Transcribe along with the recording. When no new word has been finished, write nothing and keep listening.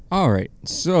All right.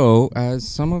 So, as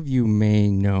some of you may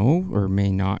know or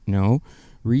may not know,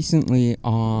 recently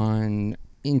on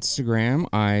Instagram,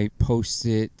 I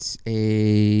posted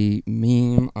a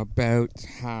meme about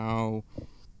how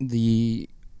the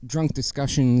Drunk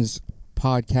Discussions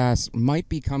podcast might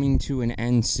be coming to an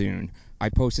end soon. I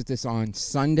posted this on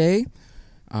Sunday.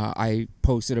 I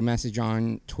posted a message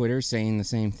on Twitter saying the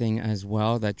same thing as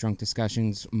well, that Drunk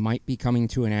Discussions might be coming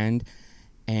to an end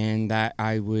and that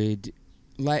I would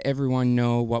let everyone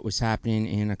know what was happening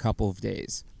in a couple of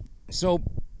days. So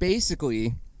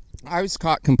basically, I was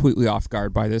caught completely off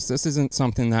guard by this. This isn't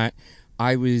something that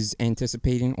I was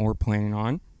anticipating or planning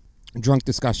on. Drunk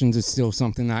Discussions is still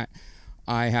something that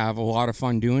I have a lot of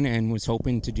fun doing and was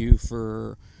hoping to do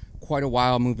for quite a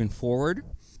while moving forward.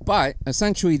 But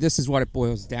essentially, this is what it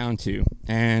boils down to.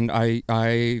 And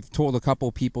I've told a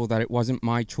couple people that it wasn't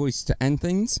my choice to end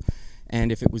things. And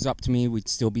if it was up to me, we'd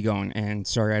still be going. And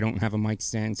sorry, I don't have a mic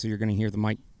stand, so you're going to hear the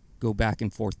mic go back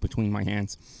and forth between my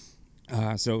hands.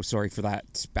 So sorry for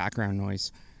that background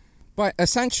noise. But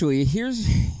essentially,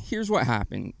 here's what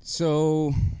happened.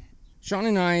 So Sean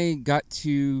and I got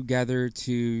together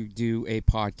to do a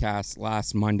podcast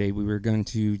last Monday. We were going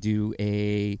to do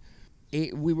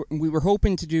we were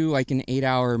hoping to do like an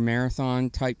 8-hour marathon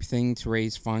type thing to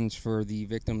raise funds for the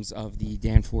victims of the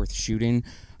Danforth shooting.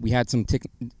 We had some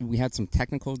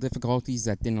technical difficulties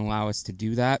that didn't allow us to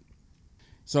do that.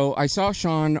 So I saw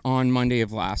Sean on Monday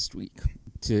of last week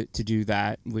to do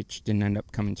that, which didn't end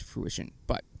up coming to fruition.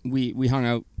 But we hung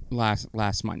out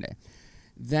last Monday.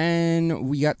 Then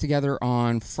we got together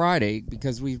on Friday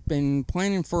because we've been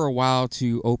planning for a while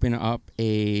to open up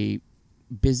a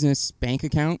business bank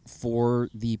account for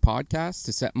the podcast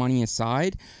to set money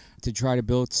aside to try to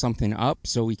build something up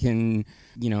so we can,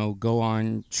 go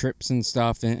on trips and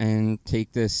stuff and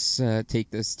take this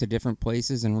to different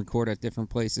places and record at different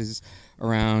places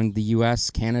around the US,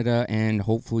 Canada, and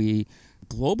hopefully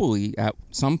globally at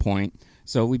some point.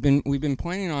 So we've been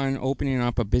planning on opening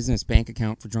up a business bank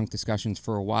account for Drunk Discussions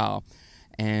for a while.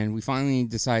 And we finally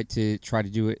decided to try to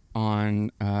do it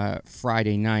on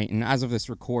Friday night. And as of this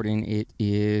recording, it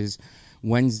is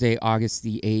Wednesday, August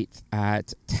the 8th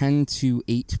at 10 to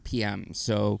 8 p.m.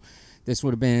 So this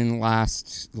would have been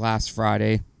last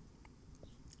Friday.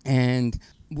 And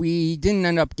we didn't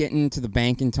end up getting to the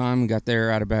bank in time. We got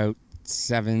there at about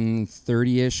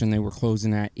 7:30ish, and they were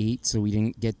closing at 8, so we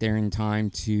didn't get there in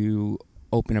time to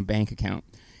open a bank account.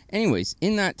 Anyways,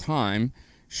 in that time,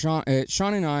 Sean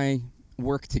and I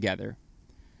work together.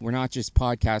 We're not just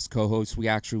podcast co-hosts, we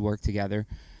actually work together.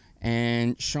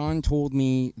 And Sean told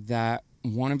me that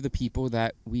one of the people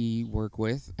that we work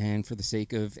with, and for the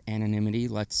sake of anonymity,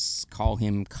 let's call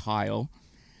him Kyle.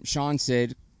 Sean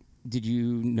said, "Did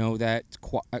you know that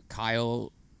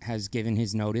Kyle has given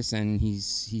his notice and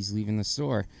he's leaving the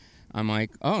store?" I'm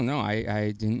like, "Oh no,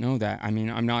 I didn't know that." I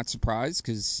mean, I'm not surprised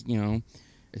because,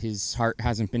 his heart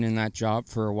hasn't been in that job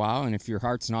for a while, and if your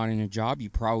heart's not in a job, you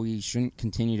probably shouldn't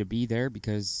continue to be there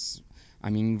because,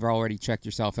 you've already checked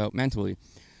yourself out mentally.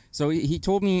 So he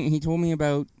told me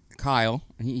about Kyle.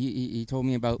 He told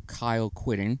me about Kyle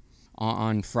quitting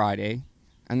on Friday,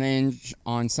 and then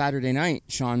on Saturday night,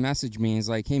 Sean messaged me and is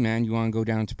like, "Hey man, you want to go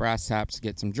down to Brass Taps to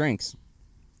get some drinks?"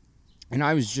 And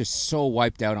I was just so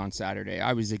wiped out on Saturday.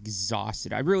 I was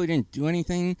exhausted. I really didn't do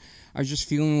anything. I was just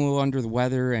feeling a little under the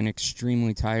weather and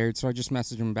extremely tired. So I just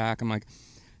messaged him back. I'm like,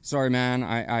 "Sorry, man.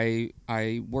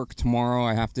 I work tomorrow.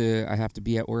 I have to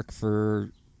be at work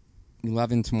for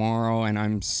 11 tomorrow, and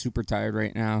I'm super tired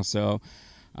right now. So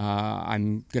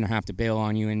I'm gonna have to bail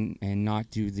on you and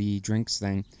not do the drinks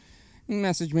thing." He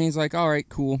messaged me. He's like, "All right,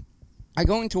 cool." I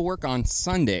go into work on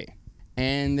Sunday.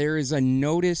 And there is a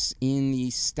notice in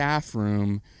the staff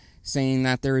room saying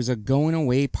that there is a going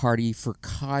away party for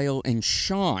Kyle and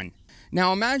Sean.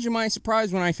 Now imagine my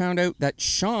surprise when I found out that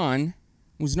Sean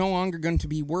was no longer going to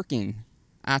be working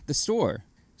at the store.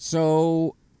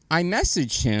 So I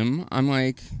messaged him. I'm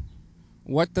like,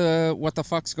 what the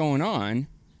fuck's going on?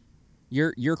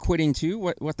 You're quitting too?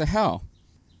 What the hell?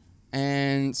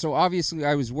 And so obviously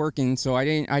I was working, so I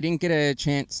didn't get a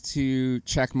chance to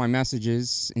check my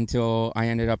messages until I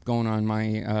ended up going on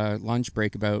my lunch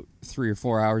break about 3 or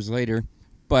 4 hours later.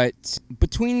 But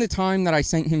between the time that I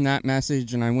sent him that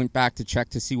message and I went back to check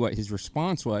to see what his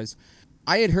response was,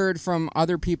 I had heard from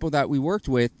other people that we worked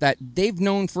with that they've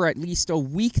known for at least a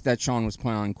week that Sean was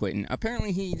planning on quitting.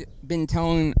 Apparently he'd been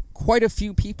telling quite a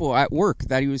few people at work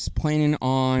that he was planning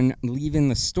on leaving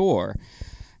the store.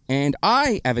 And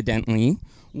I, evidently,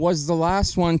 was the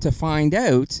last one to find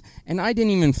out, and I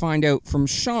didn't even find out from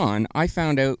Sean. I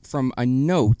found out from a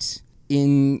note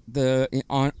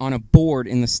on a board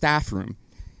in the staff room.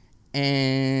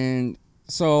 And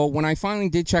So when I finally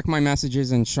did check my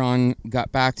messages and Sean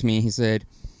got back to me,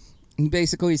 he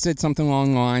basically said something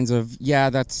along the lines of, yeah,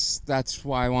 that's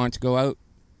why I wanted to go out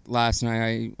last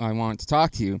night. I wanted to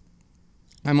talk to you.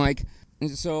 I'm like,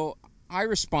 so I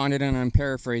responded, and I'm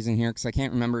paraphrasing here because I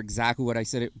can't remember exactly what I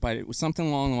said, but it was something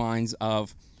along the lines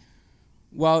of,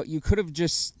 well, you could have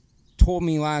just told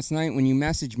me last night when you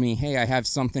messaged me, hey, I have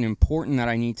something important that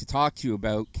I need to talk to you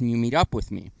about. Can you meet up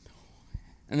with me?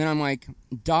 And then I'm like, ...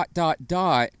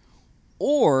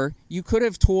 Or you could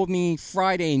have told me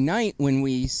Friday night when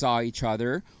we saw each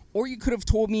other, or you could have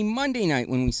told me Monday night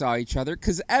when we saw each other,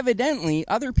 because evidently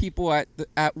other people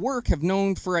at work have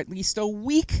known for at least a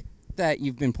week that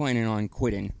you've been planning on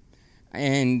quitting.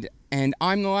 And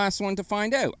I'm the last one to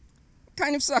find out.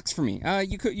 Kind of sucks for me.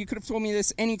 You could have told me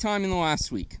this any time in the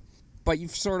last week, but he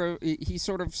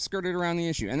sort of skirted around the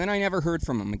issue, and then I never heard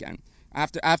from him again.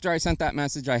 After I sent that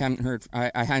message, I hadn't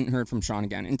heard from Sean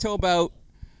again until about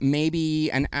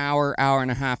maybe an hour and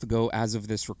a half ago. As of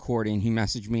this recording, he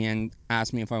messaged me and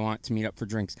asked me if I want to meet up for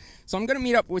drinks. So I'm going to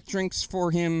meet up with drinks for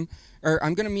him, or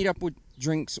I'm going to meet up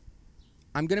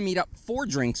for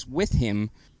drinks with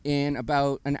him in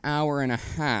about an hour and a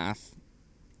half,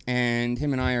 and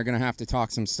him and I are going to have to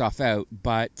talk some stuff out.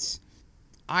 But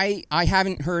I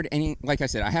haven't heard any, like I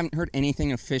said, I haven't heard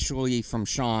anything officially from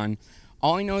Sean.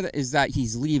 All I know is that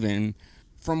he's leaving.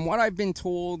 From what I've been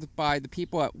told by the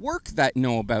people at work that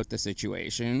know about the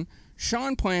situation,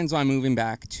 Sean plans on moving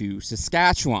back to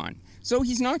Saskatchewan. So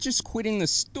he's not just quitting the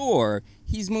store,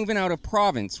 he's moving out of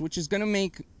province, which is going to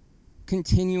make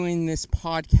continuing this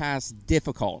podcast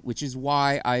difficult, which is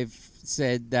why I've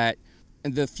said that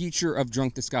the future of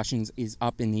Drunk Discussions is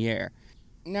up in the air.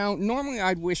 Now, normally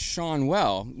I'd wish Sean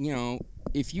well. You know,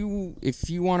 if you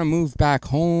want to move back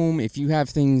home, if you have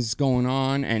things going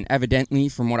on, and evidently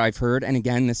from what I've heard, and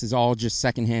again, this is all just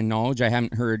secondhand knowledge, I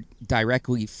haven't heard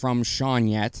directly from Sean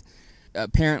yet.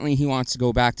 Apparently he wants to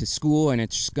go back to school, and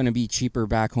it's going to be cheaper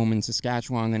back home in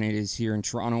Saskatchewan than it is here in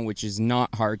Toronto, which is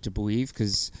not hard to believe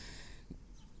because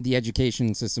the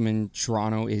education system in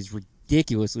Toronto is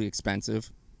ridiculously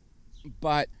expensive.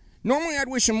 But normally I'd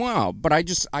wish him well, but I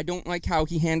don't like how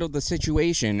he handled the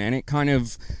situation, and it kind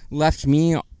of left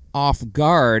me off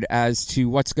guard as to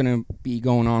what's going to be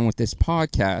going on with this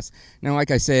podcast. Now, like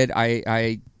I said,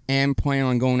 I am planning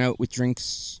on going out with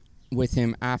drinks with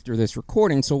him after this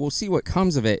recording, so we'll see what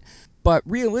comes of it. But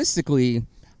realistically,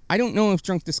 I don't know if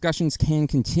Drunk Discussions can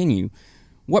continue.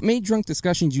 What made Drunk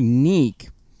Discussions unique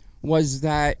was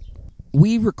that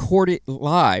we record it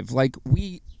live. Like,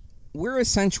 we're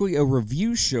essentially a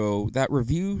review show that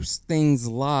reviews things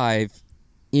live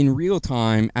in real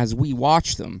time as we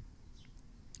watch them.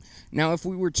 Now, if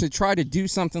we were to try to do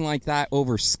something like that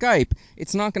over Skype,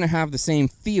 it's not going to have the same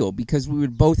feel because we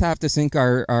would both have to sync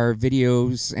our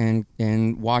videos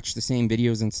and watch the same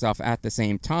videos and stuff at the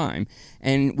same time.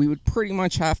 And we would pretty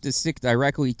much have to stick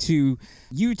directly to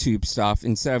YouTube stuff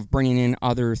instead of bringing in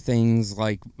other things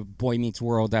like Boy Meets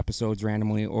World episodes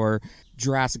randomly or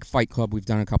Jurassic Fight Club we've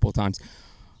done a couple of times.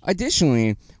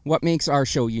 Additionally, what makes our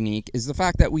show unique is the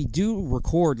fact that we do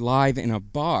record live in a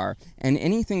bar, and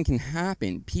anything can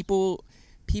happen. People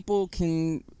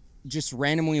can just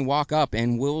randomly walk up,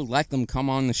 and we'll let them come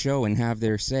on the show and have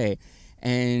their say.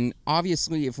 And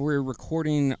obviously, if we're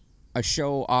recording a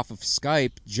show off of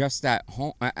Skype just at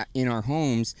home, in our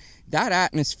homes, that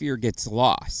atmosphere gets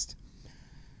lost.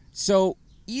 So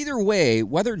either way,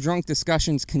 whether Drunk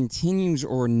Discussions continues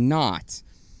or not,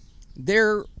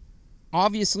 there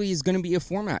obviously is going to be a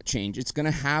format change. It's going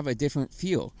to have a different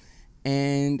feel.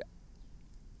 And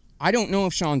I don't know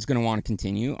if Sean's going to want to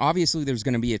continue. Obviously, there's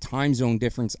going to be a time zone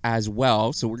difference as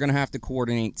well. So we're going to have to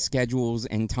coordinate schedules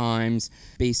and times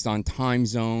based on time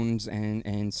zones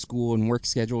and school and work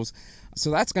schedules.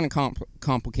 So that's going to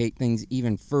complicate things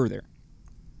even further.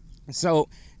 So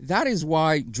that is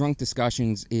why Drunk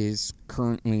Discussions is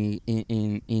currently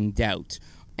in doubt.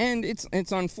 And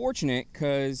it's unfortunate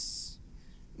because,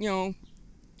 you know,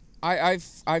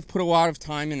 I've put a lot of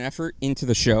time and effort into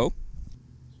the show.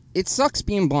 It sucks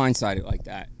being blindsided like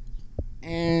that.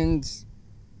 And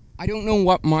I don't know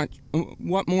what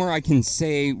more I can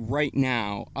say right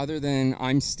now other than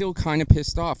I'm still kind of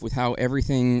pissed off with how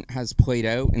everything has played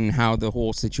out and how the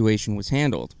whole situation was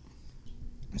handled.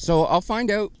 So I'll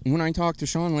find out when I talk to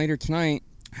Sean later tonight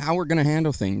how we're going to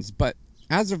handle things. But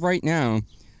as of right now,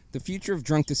 the future of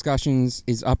Drunk Discussions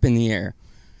is up in the air.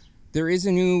 There is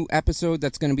a new episode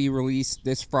that's going to be released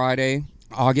this Friday,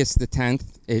 August the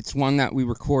 10th. It's one that we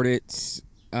recorded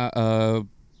about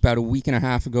a week and a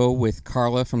half ago with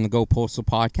Carla from the Go Postal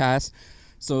podcast.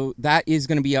 So that is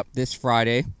going to be up this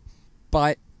Friday.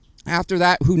 But After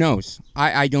that, who knows?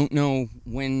 I don't know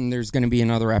when there's going to be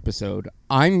another episode.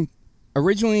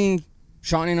 Originally,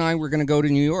 Sean and I were going to go to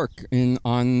New York in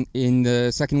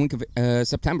the second week of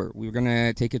September. We were going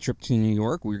to take a trip to New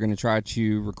York. We were going to try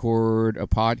to record a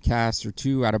podcast or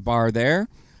two at a bar there.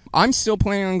 I'm still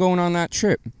planning on going on that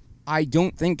trip. I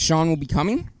don't think Sean will be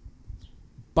coming,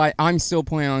 but I'm still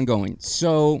planning on going.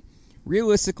 So,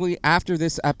 realistically, after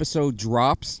this episode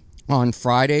drops on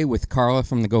Friday with Carla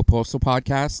from the Go Postal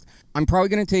podcast, I'm probably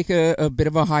going to take a bit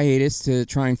of a hiatus to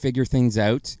try and figure things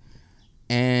out.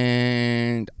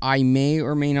 And I may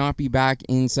or may not be back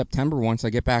in September once I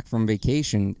get back from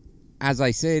vacation. As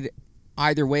I said,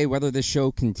 either way, whether this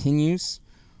show continues,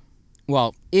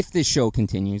 well, if this show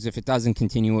continues, if it doesn't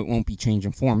continue, it won't be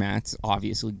changing formats,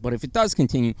 obviously. But if it does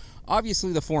continue,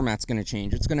 obviously the format's going to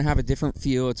change. It's going to have a different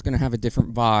feel. It's going to have a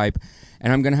different vibe.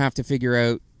 And I'm going to have to figure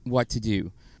out what to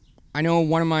do. I know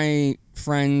one of my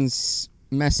friends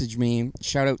messaged me,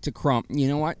 shout out to Crump. You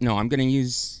know what? No, I'm going to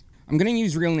use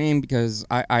real name because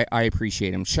I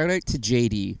appreciate him. Shout out to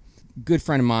JD, good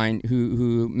friend of mine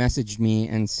who messaged me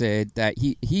and said that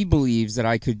he believes that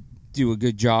I could do a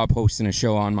good job hosting a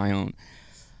show on my own.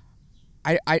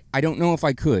 I don't know if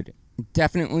I could.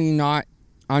 Definitely not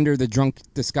under the Drunk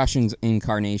Discussions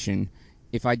incarnation.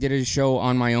 If I did a show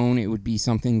on my own, it would be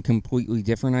something completely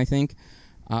different, I think.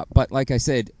 But like I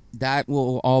said, that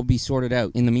will all be sorted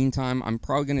out. In the meantime, I'm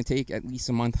probably going to take at least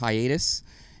a month hiatus,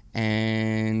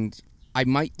 and I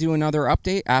might do another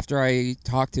update after I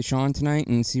talk to Sean tonight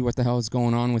and see what the hell is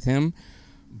going on with him.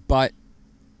 But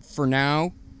for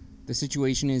now, the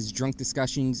situation is Drunk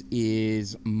Discussions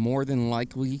is more than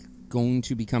likely going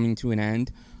to be coming to an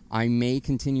end. I may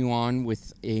continue on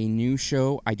with a new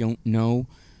show. I don't know.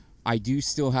 I do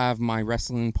still have my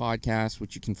wrestling podcast,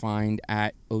 which you can find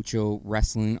at Ocho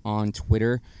Wrestling on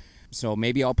Twitter. So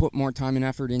maybe I'll put more time and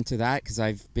effort into that because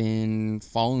I've been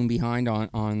falling behind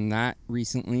on that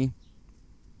recently.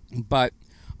 But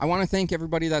I want to thank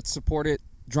everybody that supported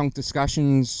Drunk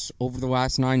Discussions over the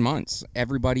last 9 months.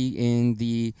 Everybody in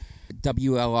the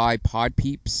WLI Pod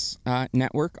Peeps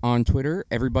network on Twitter.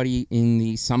 Everybody in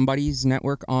the Somebody's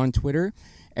network on Twitter.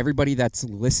 Everybody that's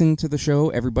listened to the show.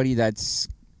 Everybody that's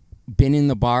been in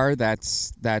the bar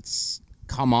that's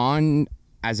come on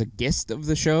as a guest of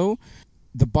the show.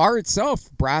 The bar itself,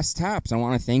 Brass Taps, I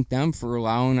want to thank them for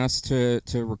allowing us to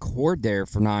record there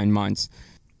for 9 months.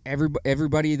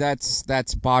 Everybody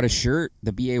that's bought a shirt,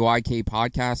 the BAYK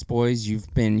Podcast Boys, you've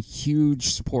been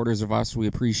huge supporters of us. We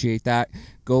appreciate that.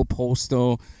 Go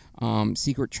Postal,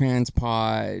 Secret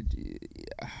Transpod,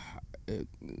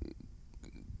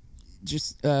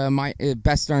 just my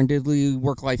Best Darn Diddly,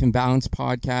 Work Life and Balance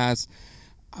podcast.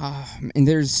 And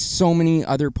there's so many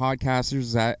other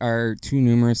podcasters that are too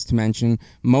numerous to mention.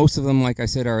 Most of them, like I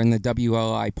said, are in the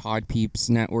WLI Pod Peeps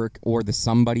network or the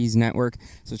Somebody's network.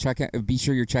 So be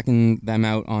sure you're checking them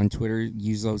out on Twitter.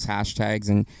 Use those hashtags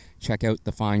and check out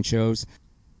the fine shows.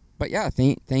 But yeah,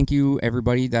 thank you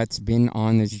everybody that's been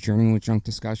on this journey with Drunk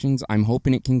Discussions. I'm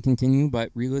hoping it can continue, but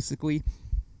realistically,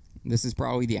 this is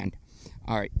probably the end.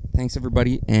 All right, thanks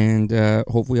everybody, and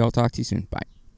hopefully I'll talk to you soon. Bye.